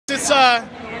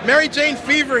it's Mary Jane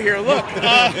fever here. Look,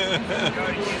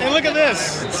 and look at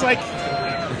this. It's like,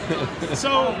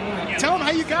 so tell them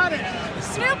how you got it.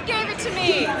 Snoop gave it to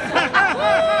me.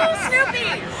 Woo,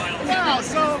 Snoopy! Wow.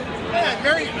 So, yeah,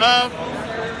 Mary.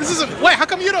 This is a wait. How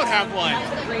come you don't have one?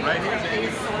 Right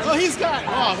here. Well, he's got.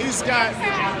 Oh, he's got.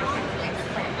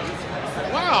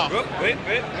 Wow. Oh, wait.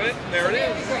 There it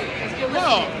is.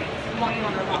 Whoa.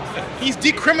 He's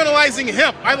decriminalizing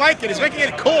hemp. I like it. He's making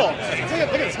it cool. Look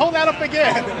at this. Hold that up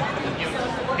again.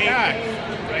 Yeah.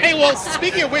 Hey, well,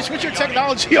 speaking of which, what's your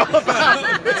technology all about?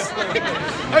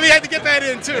 I mean, you had to get that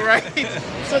in too, right?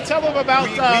 So tell them about...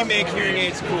 We make hearing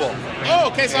aids cool.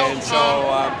 Oh, okay.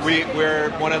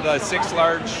 We're one of the 6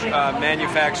 large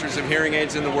manufacturers of hearing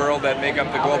aids in the world that make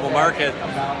up the global market,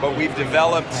 but we've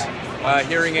developed a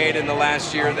hearing aid in the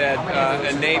last year that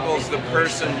enables the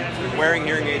person wearing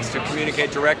hearing aids to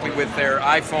communicate directly with their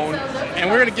iPhone. And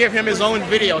we're going to give him his own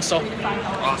video, so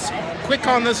awesome. click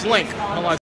on this link. Hold on.